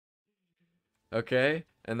Okay,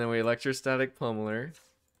 and then we Electrostatic Pummeler.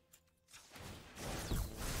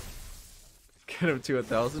 Get him to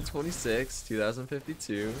 1026,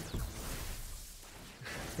 2052.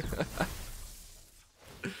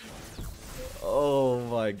 Oh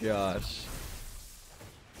my gosh.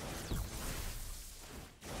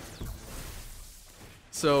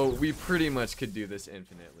 So we pretty much could do this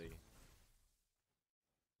infinitely.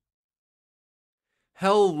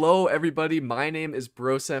 Hello everybody, my name is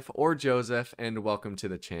Broseph or Joseph and welcome to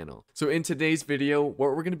the channel. So in today's video,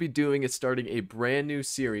 what we're going to be doing is starting a brand new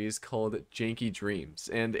series called Janky Dreams.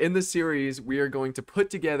 And in the series, we are going to put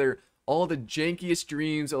together all the jankiest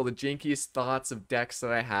dreams, all the jankiest thoughts of decks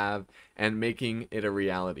that I have and making it a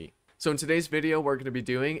reality. So in today's video, what we're going to be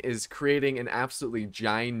doing is creating an absolutely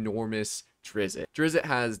ginormous Drizzt. Drizzt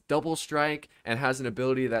has double strike and has an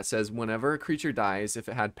ability that says whenever a creature dies, if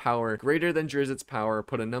it had power greater than Drizzt's power,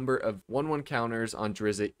 put a number of 1/1 counters on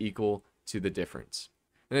Drizzt equal to the difference.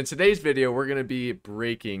 And in today's video, we're going to be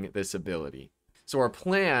breaking this ability. So our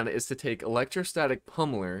plan is to take Electrostatic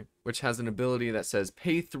Pummeler, which has an ability that says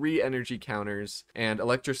pay 3 energy counters, and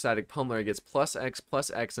Electrostatic Pummeler gets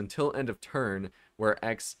 +X until end of turn, where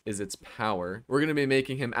X is its power. We're going to be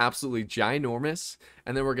making him absolutely ginormous,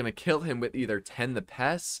 and then we're going to kill him with either Tend the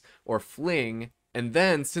Pests or Fling, and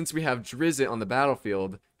then since we have Drizzt on the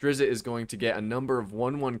battlefield, Drizzt is going to get a number of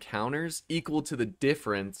 1/1 counters equal to the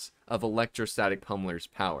difference of Electrostatic Pummeler's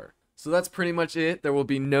power. So that's pretty much it. There will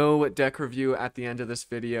be no deck review at the end of this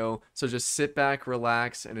video, so just sit back,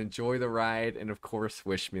 relax, and enjoy the ride, and of course,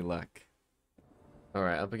 wish me luck.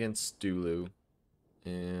 Alright, up against Stulu,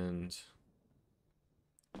 and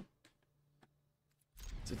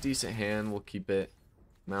it's a decent hand. We'll keep it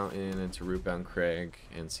Mountain into Rootbound Crag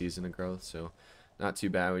and Season of Growth, so not too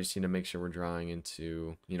bad. We just need to make sure we're drawing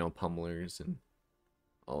into, you know, Pummelers and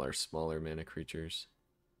all our smaller mana creatures.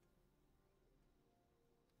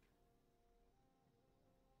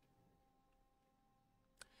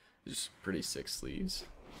 Just pretty sick sleeves.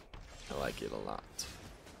 I like it a lot.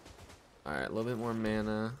 Alright, a little bit more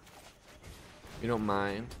mana. We don't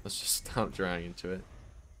mind. Let's just stop drawing into it.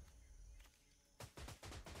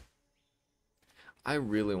 I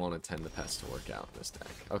really want to Tend the Pests to work out in this deck.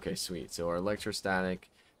 Okay, sweet. So our Electrostatic,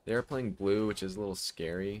 they're playing blue, which is a little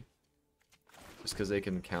scary. Just because they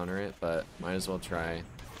can counter it, but might as well try.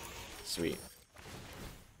 Sweet.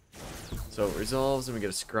 So it resolves and we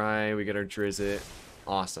get a Scry, we get our Drizzt.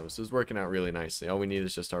 Awesome. So it's working out really nicely. All we need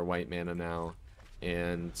is just our white mana now,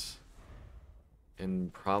 and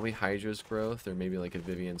probably Hydra's Growth, or maybe like a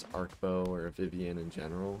Vivian's Arcbow, or a Vivian in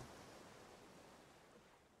general.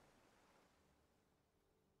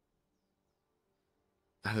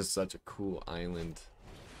 That is such a cool island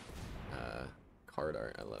card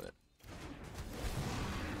art. I love it.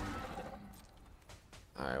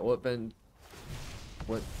 Alright, what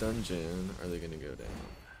dungeon are they gonna go down?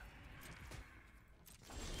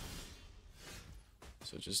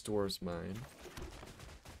 So just Dwarves Mine.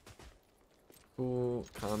 Cool.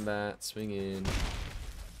 Combat. Swing in.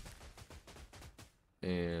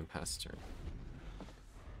 And pass turn.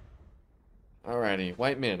 Alrighty.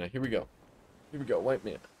 White mana. Here we go. Here we go. White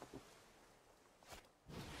mana.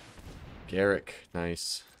 Garruk.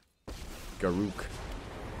 Nice. Garruk.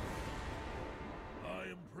 I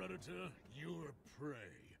am predator. You are prey.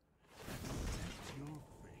 Accept your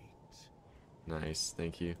fate. Nice.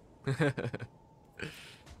 Thank you.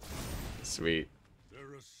 Sweet.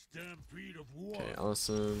 They're a stampede of war. Okay,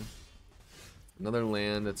 awesome. Another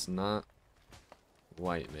land that's not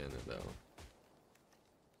white mana though.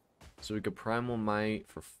 So we could Primal Might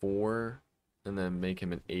for 4 and then make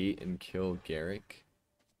him an 8 and kill Garruk.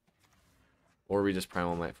 Or we just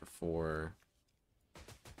Primal Might for 4.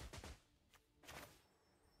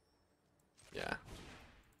 Yeah.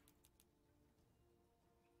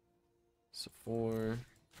 So 4.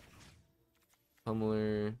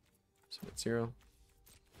 Pummeler. So it's 0.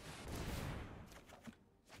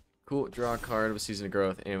 Cool. Draw a card with Season of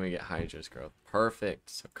Growth, and we get Hydra's Growth. Perfect.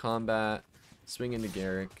 So combat. Swing into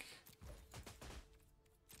Garruk.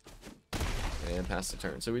 And pass the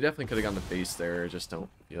turn. So we definitely could have gone the face there. Just don't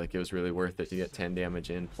feel like it was really worth it to get 10 damage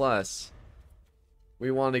in. Plus, we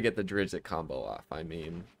want to get the Drizzt combo off. I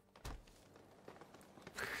mean,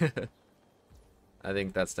 I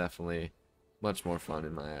think that's definitely much more fun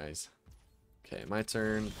in my eyes. Okay, my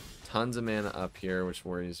turn. Tons of mana up here, which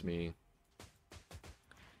worries me.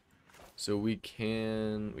 So we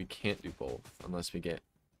can't do both unless we get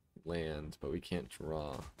land, but we can't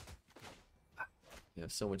draw. We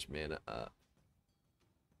have so much mana up.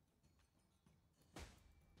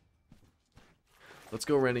 Let's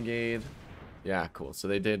go Renegade. Yeah, cool. So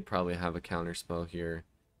they did probably have a counter spell here.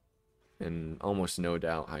 And almost no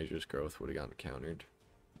doubt Hydra's growth would have gotten countered.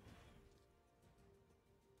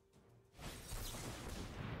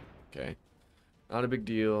 Okay. Not a big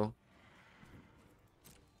deal.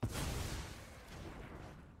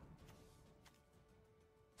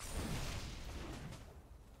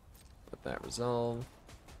 Let that resolve.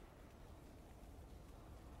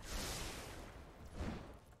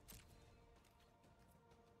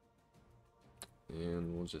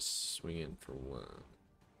 And we'll just swing in for 1.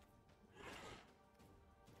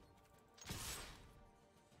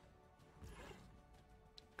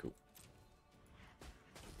 Cool.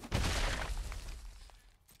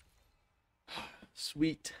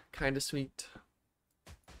 Sweet. Kind of sweet.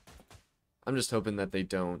 I'm just hoping that they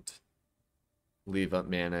don't leave up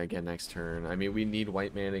mana again next turn. I mean, we need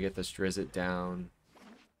white mana to get this Drizzt down.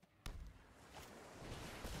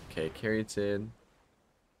 Okay, carried in.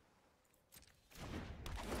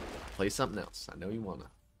 Play something else. I know you wanna.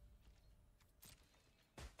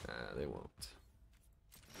 They won't.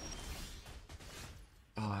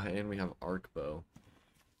 Oh, and we have arc bow.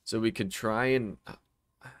 So we could try and...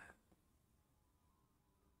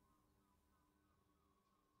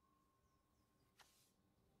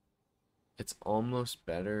 It's almost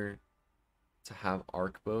better to have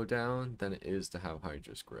arc bow down than it is to have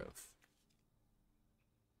Hydra's growth.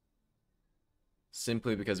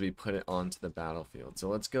 Simply because we put it onto the battlefield. So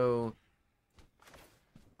let's go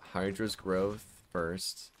Hydra's growth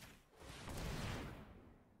first.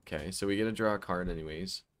 Okay, so we get to draw a card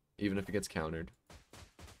anyways, even if it gets countered.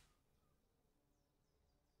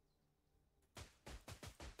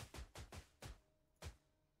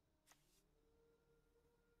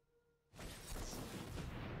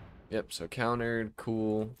 Yep, so countered,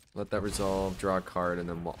 cool. Let that resolve, draw a card, and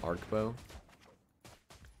then we'll arc bow.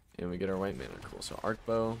 And we get our white mana, cool. So arc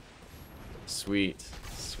bow, sweet,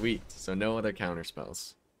 sweet. So no other counter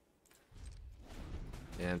spells.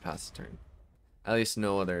 And pass the turn. At least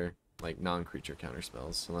no other like non-creature counter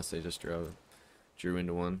spells, unless they just drew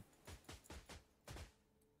into one.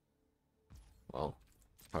 Well,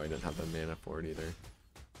 probably didn't have the mana for it either.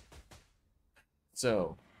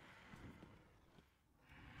 So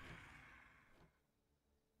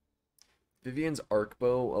Vivian's arc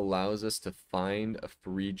bow allows us to find a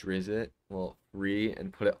free Drizzt, well, free,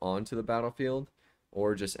 and put it onto the battlefield,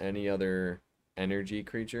 or just any other energy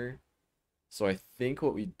creature. So I think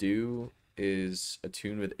what we do is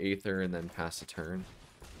attune with Aether and then pass a turn.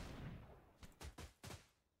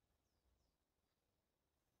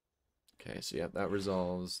 Okay, so yeah, that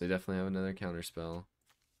resolves. They definitely have another counter spell.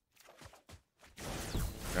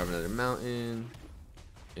 Grab another mountain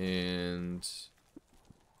and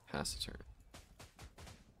pass a turn.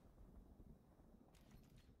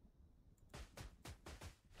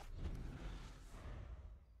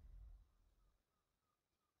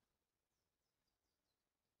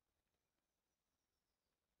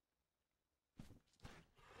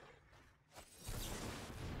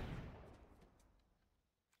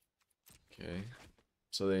 Okay,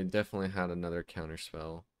 so they definitely had another counter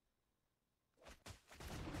spell.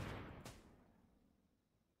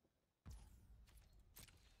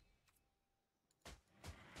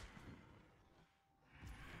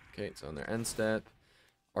 Okay, so on their end step,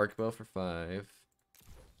 arc bow for 5,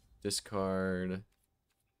 discard.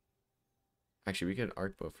 Actually, we could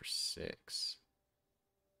arc bow for 6.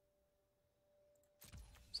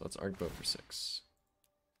 So let's arc bow for 6.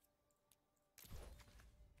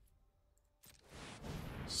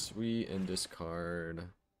 Sweet, and discard.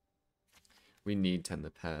 We need Tend the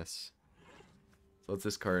Pests. So let's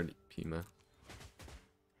discard Pima.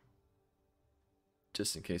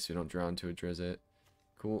 Just in case we don't draw into a Drizzt.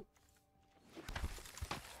 Cool.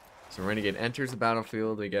 So Renegade enters the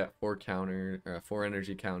battlefield. We get 4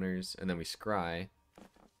 energy counters, and then we scry.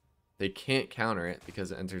 They can't counter it because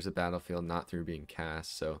it enters the battlefield not through being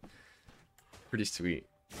cast. So pretty sweet.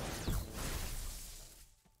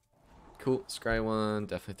 Cool, scry 1,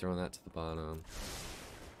 definitely throwing that to the bottom.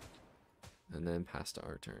 And then pass to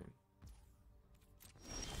our turn.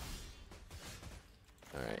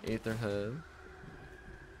 Alright, Aether Hub.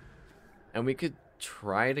 And we could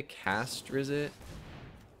try to cast Drizzt.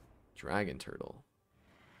 Dragon Turtle.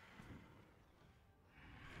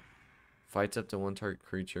 Fights up to 1 target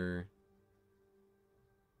creature.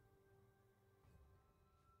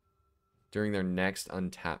 During their next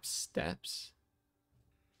untapped steps.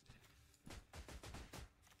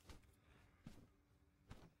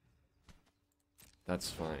 That's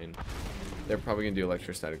fine. They're probably gonna do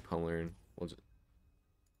Electrostatic Pummeler, and we'll just...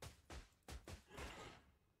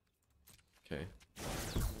 Okay.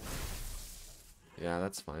 Yeah,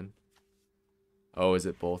 that's fine. Oh, is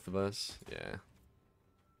it both of us? Yeah.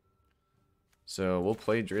 So we'll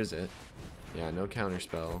play Drizzt. Yeah, no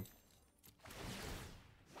counterspell.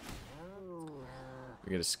 We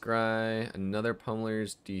get a Scry. Another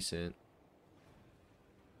Pummeler's decent.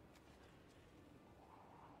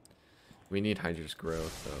 We need Hydra's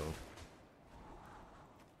Growth,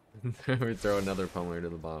 though. We throw another Pummeler to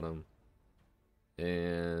the bottom.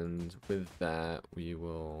 And with that, we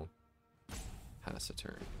will pass a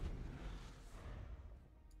turn.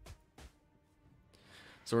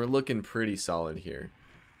 So we're looking pretty solid here.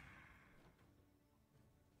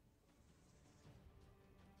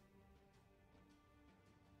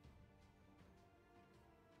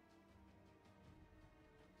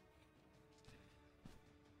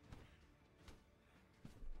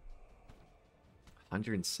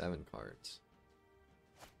 $107 cards.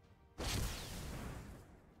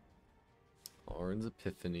 Orange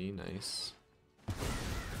Epiphany, nice.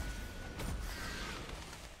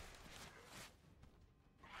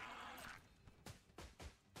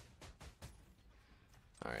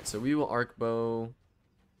 Alright, so we will Arc Bow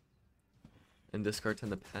and discard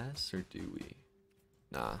Tend the Pests, or do we?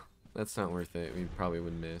 Nah, that's not worth it. We probably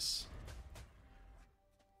would miss.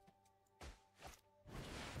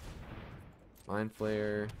 Mind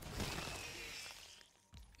Flayer.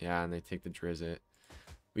 Yeah, and they take the Drizzt.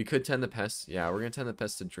 We could Tend the Pests. Yeah, we're going to Tend the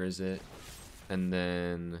Pests to Drizzt. And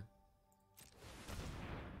then...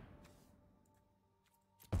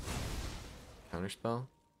 Counterspell?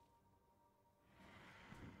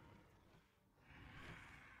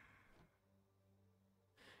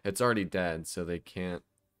 It's already dead, so they can't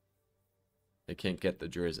get the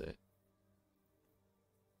Drizzt.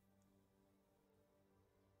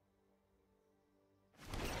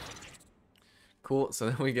 Cool, so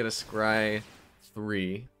then we get a Scry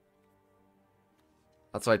 3.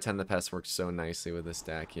 That's why Tend the Pest works so nicely with this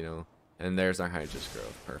deck, you know. And there's our Hydra's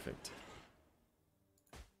Growth. Perfect.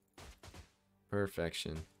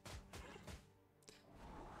 Perfection.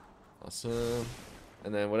 Awesome.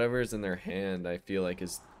 And then whatever is in their hand, I feel like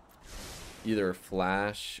is either a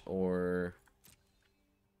flash or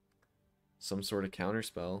some sort of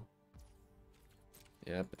counterspell.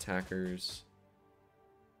 Yep, attackers.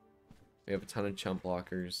 We have a ton of chump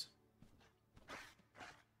blockers.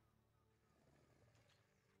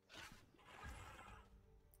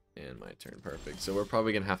 And my turn, perfect. So we're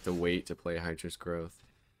probably going to have to wait to play Hydra's Growth.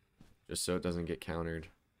 Just so it doesn't get countered.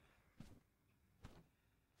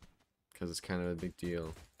 Because it's kind of a big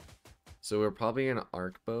deal. So we're probably going to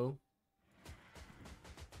Arc Bow.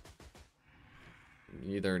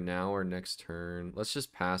 Either now or next turn. Let's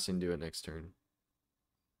just pass and do it next turn.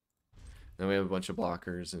 Then we have a bunch of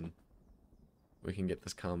blockers and we can get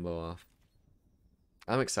this combo off.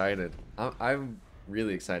 I'm excited. I'm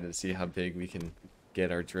really excited to see how big we can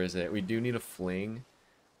get our Drizzt. We do need a Fling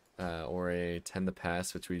or a Tend the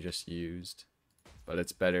Pests, which we just used. But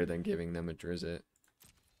it's better than giving them a Drizzt.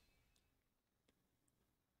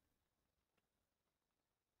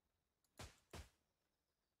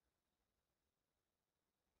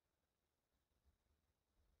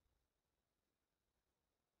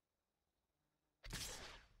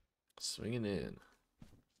 Swinging in.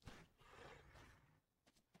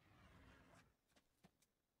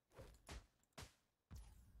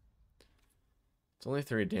 It's only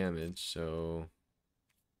 3 damage, so...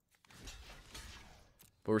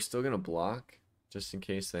 But we're still going to block, just in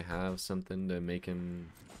case they have something to make him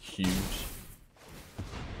huge.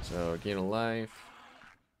 So, gain a life.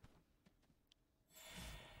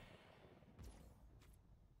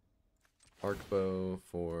 Arc Bow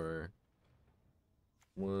for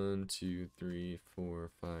 1, 2, 3,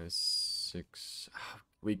 4, 5, 6.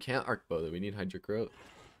 We can't Arc Bow though. We need Hydra's Growth.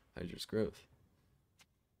 Hydra's Growth.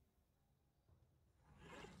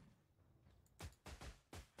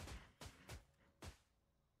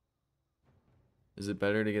 Is it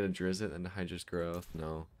better to get a Drizzt than to Hydra's Growth?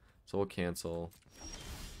 No. So we'll cancel.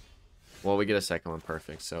 Well, we get a second one,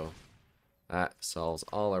 perfect. So that solves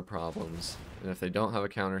all our problems. And if they don't have a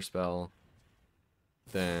counter spell,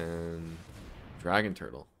 then Dragon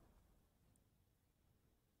Turtle.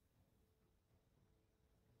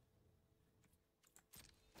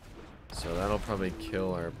 So that'll probably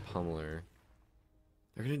kill our Pummeler.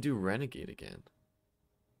 They're gonna do Renegade again.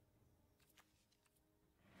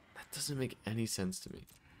 That doesn't make any sense to me.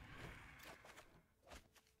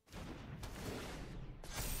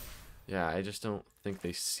 Yeah, I just don't think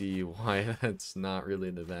they see why that's not really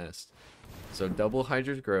the best. So double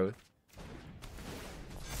Hydra's Growth.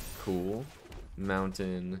 Cool.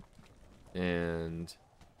 Mountain. And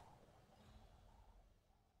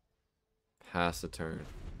pass the turn.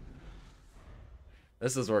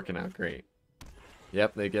 This is working out great.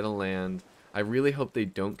 Yep, they get a land. I really hope they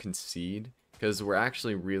don't concede, Because we're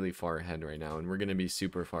actually really far ahead right now, and we're going to be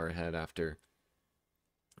super far ahead after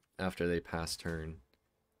they pass turn.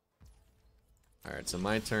 Alright, so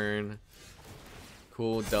my turn.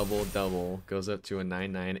 Cool, double. Goes up to a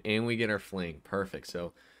 9/9, and we get our fling. Perfect.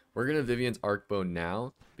 So we're going to Vivian's Arc Bow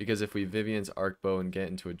now, because if we Vivian's Arc Bow and get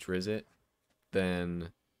into a Drizzt, then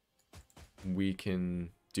we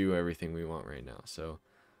can do everything we want right now. So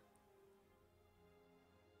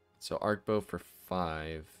Arc Bow for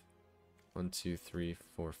 5. 1, 2, 3,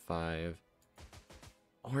 4, 5.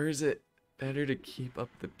 Or is it better to keep up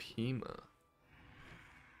the Pima?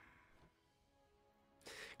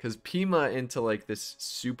 Because Pima into like this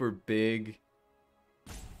super big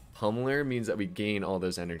pummeler means that we gain all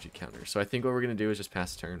those energy counters. So I think what we're going to do is just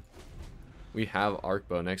pass turn. We have Arc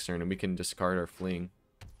Bow next turn, and we can discard our fling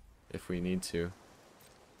if we need to.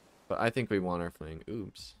 But I think we want our fling.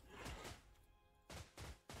 Oops.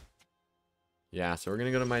 Yeah, so we're going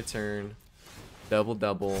to go to my turn.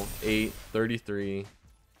 Double. 8, 33.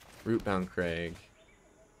 Rootbound Crag.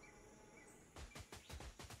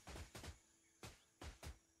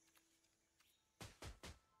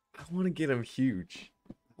 I want to get him huge.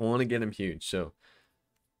 So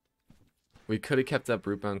we could have kept up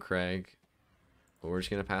Rootbound Crag, but we're just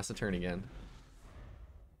going to pass the turn again.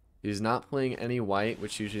 He's not playing any white,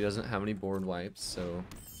 which usually doesn't have any board wipes, so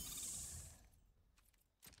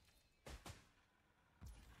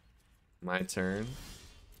my turn.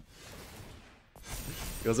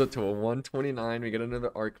 Goes up to a 129. We get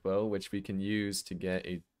another Arc Bow, which we can use to get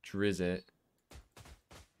a Drizzt.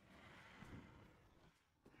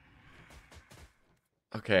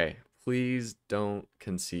 Okay, please don't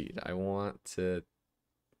concede. I want to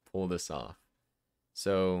pull this off.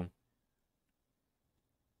 So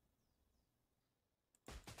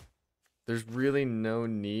there's really no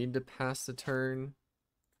need to pass the turn,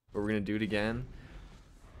 but we're going to do it again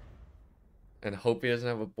and hope he doesn't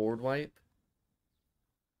have a board wipe.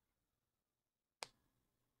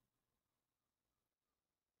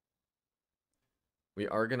 We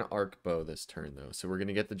are going to Arc Bow this turn, though. So we're going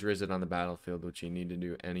to get the Drizzt on the battlefield, which you need to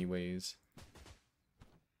do anyways.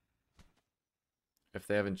 If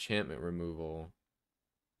they have enchantment removal.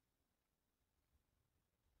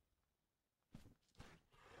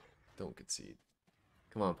 Don't concede.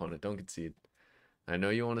 Come on, opponent. Don't concede. I know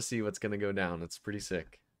you want to see what's going to go down. It's pretty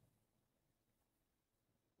sick.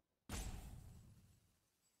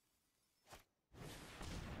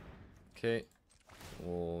 Okay.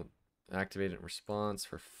 We'll activate it in response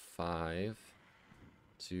for 5,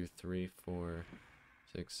 2, 3, 4,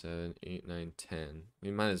 6, 7, 8, 9, 10.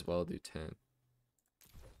 We might as well do 10.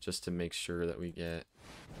 Just to make sure that we get...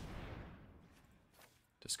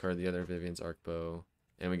 Discard the other Vivian's Arc Bow.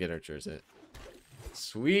 And we get our Drizzt.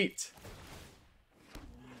 Sweet!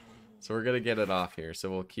 So we're going to get it off here.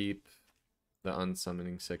 So we'll keep the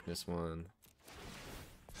Unsummoning Sickness one.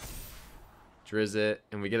 Drizzt.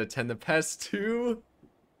 And we get a Tend the Pests too!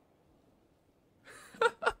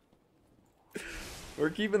 We're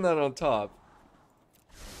keeping that on top.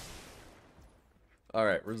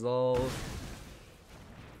 Alright, resolve.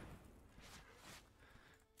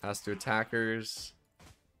 Pass to attackers.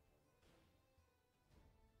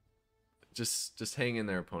 Just hang in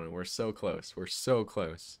there, opponent. We're so close. We're so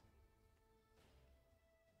close.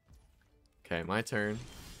 Okay, my turn.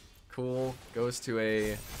 Cool. Goes to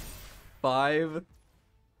a 5,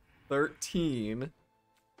 13.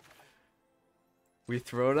 We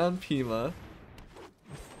throw it on Pima.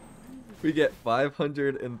 We get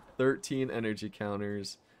 513 energy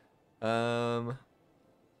counters.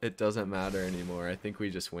 It doesn't matter anymore. I think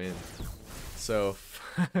we just win. So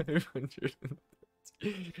 500.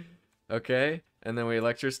 Okay, and then we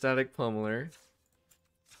Electrostatic Pummeler.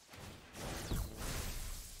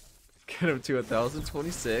 Get him to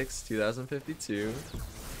 1026, 2052.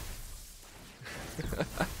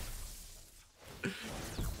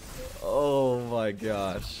 Oh my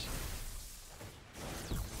gosh.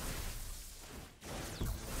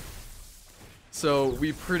 So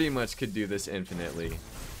we pretty much could do this infinitely.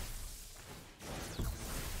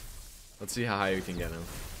 Let's see how high we can get him.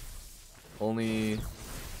 Only...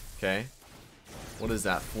 Okay. What is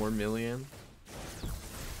that? 4 million?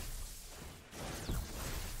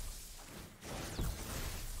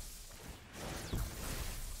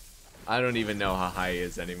 I don't even know how high he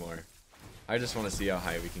is anymore. I just want to see how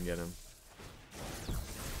high we can get him.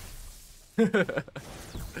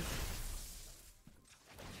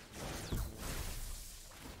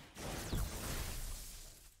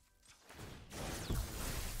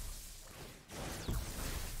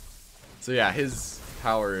 So yeah, his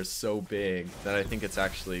power is so big that I think it's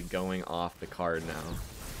actually going off the card now.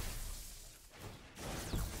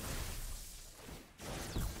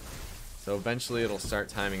 So eventually it'll start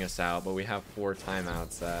timing us out, but we have 4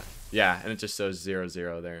 timeouts that... Yeah, and it just shows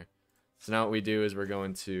 0-0 there. So now what we do is we're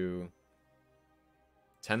going to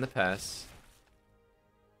Tend the Pests.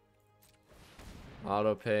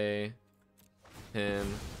 Auto pay. Pin.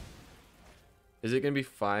 Is it going to be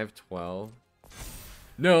 5-12?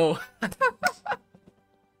 No!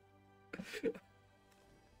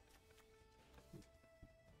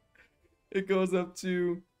 It goes up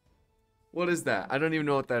to... What is that? I don't even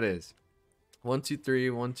know what that is. 1, 2,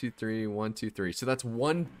 3, 1, 2, 3, 1, 2, 3. So that's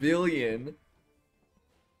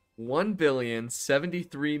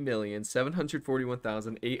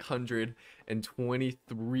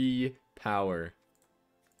 1,741,823 power.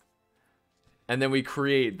 And then we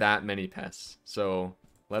create that many pests. So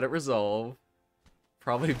let it resolve.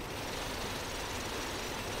 Probably.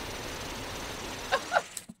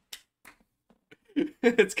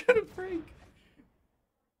 It's gonna break.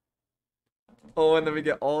 Oh, and then we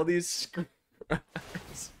get all these screws.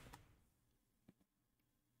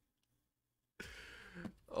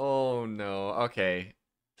 Oh no. Okay.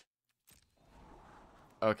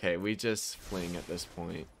 Okay, we just fling at this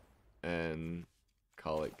point and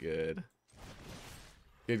call it good.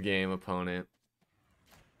 Good game, opponent.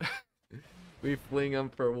 We fling them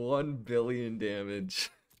for 1 billion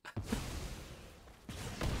damage.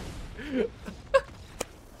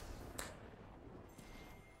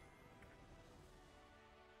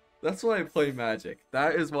 That's why I play Magic.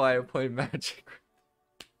 That is why I play Magic.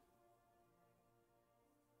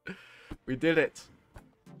 We did it.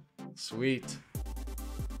 Sweet.